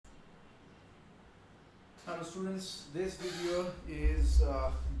Hello students, this video is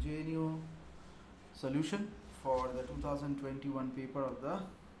JNU solution for the 2021 paper of the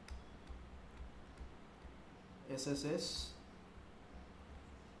SSS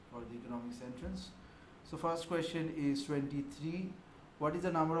for the economics entrance. So first question is 23. What is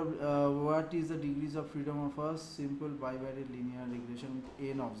the number of what is the degrees of freedom of a simple bivariate linear regression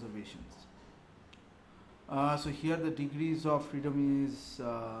with n observations? So here the degrees of freedom is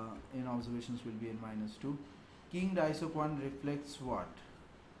n observations will be n minus 2. King isoquant reflects what?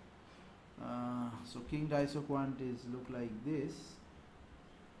 So king isoquant is look like this.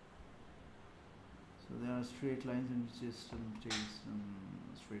 So there are straight lines and system takes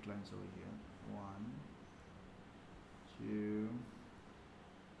straight lines over here. 1, 2,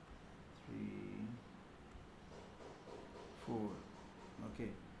 3, 4.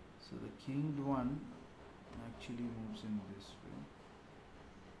 Okay. So the kinged one actually moves in this way.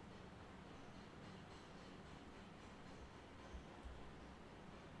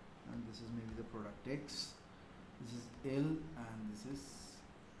 And this is maybe the product X. This is L and this is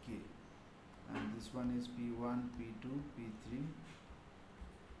K. And this one is P1, P2, P3,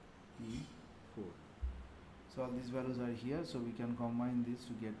 P4. So all these values are here, so we can combine this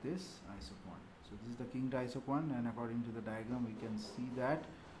to get this isoquant. So this is the kinged isoquant, and according to the diagram we can see that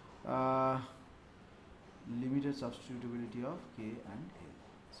limited substitutability of K and L.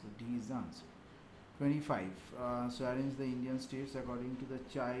 So D is the answer. 25. So arrange the Indian states according to the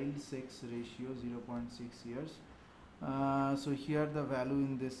child sex ratio 0.6 years. So here the value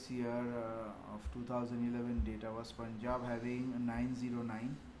in this year of 2011 data was Punjab having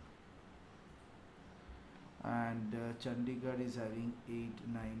 909 and Chandigarh is having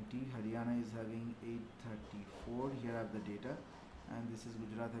 890, Haryana is having 834. Here I have the data, and this is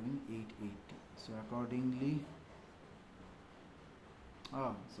Gujarat having 880. So accordingly,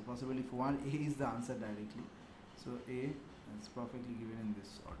 so possibly if 1A is the answer directly, so A is perfectly given in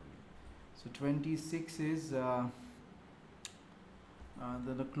this order. So 26 is the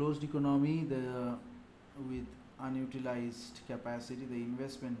closed economy, with unutilized capacity, the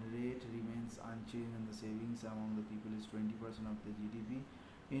investment rate remains unchanged and the savings among the people is 20% of the GDP.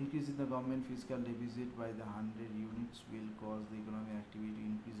 Increase in the government fiscal deficit by the 100 units will cause the economic activity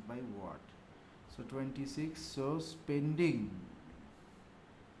increase by what? So 26, so spending,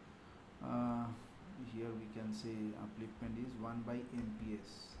 here we can say upliftment is 1 by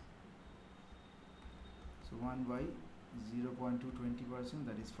MPS. So 1 by 0.2, 20%,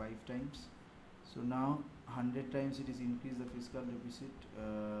 that is 5 times. So now 100 times it is increased the fiscal deficit,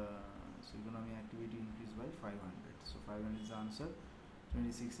 so economic activity increased by 500. So 500 is the answer.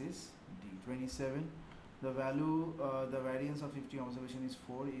 26 is D. 27, the value, the variance of 50 observation is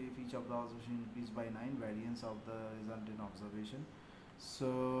 4. If each of the observation increased by 9, variance of the resultant observation.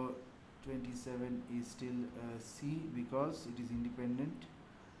 So 27 is still C because it is independent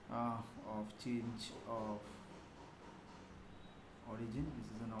of change of origin. This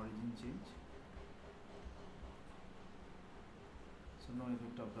is an origin change. So no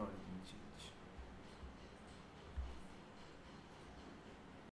effect of the origin change.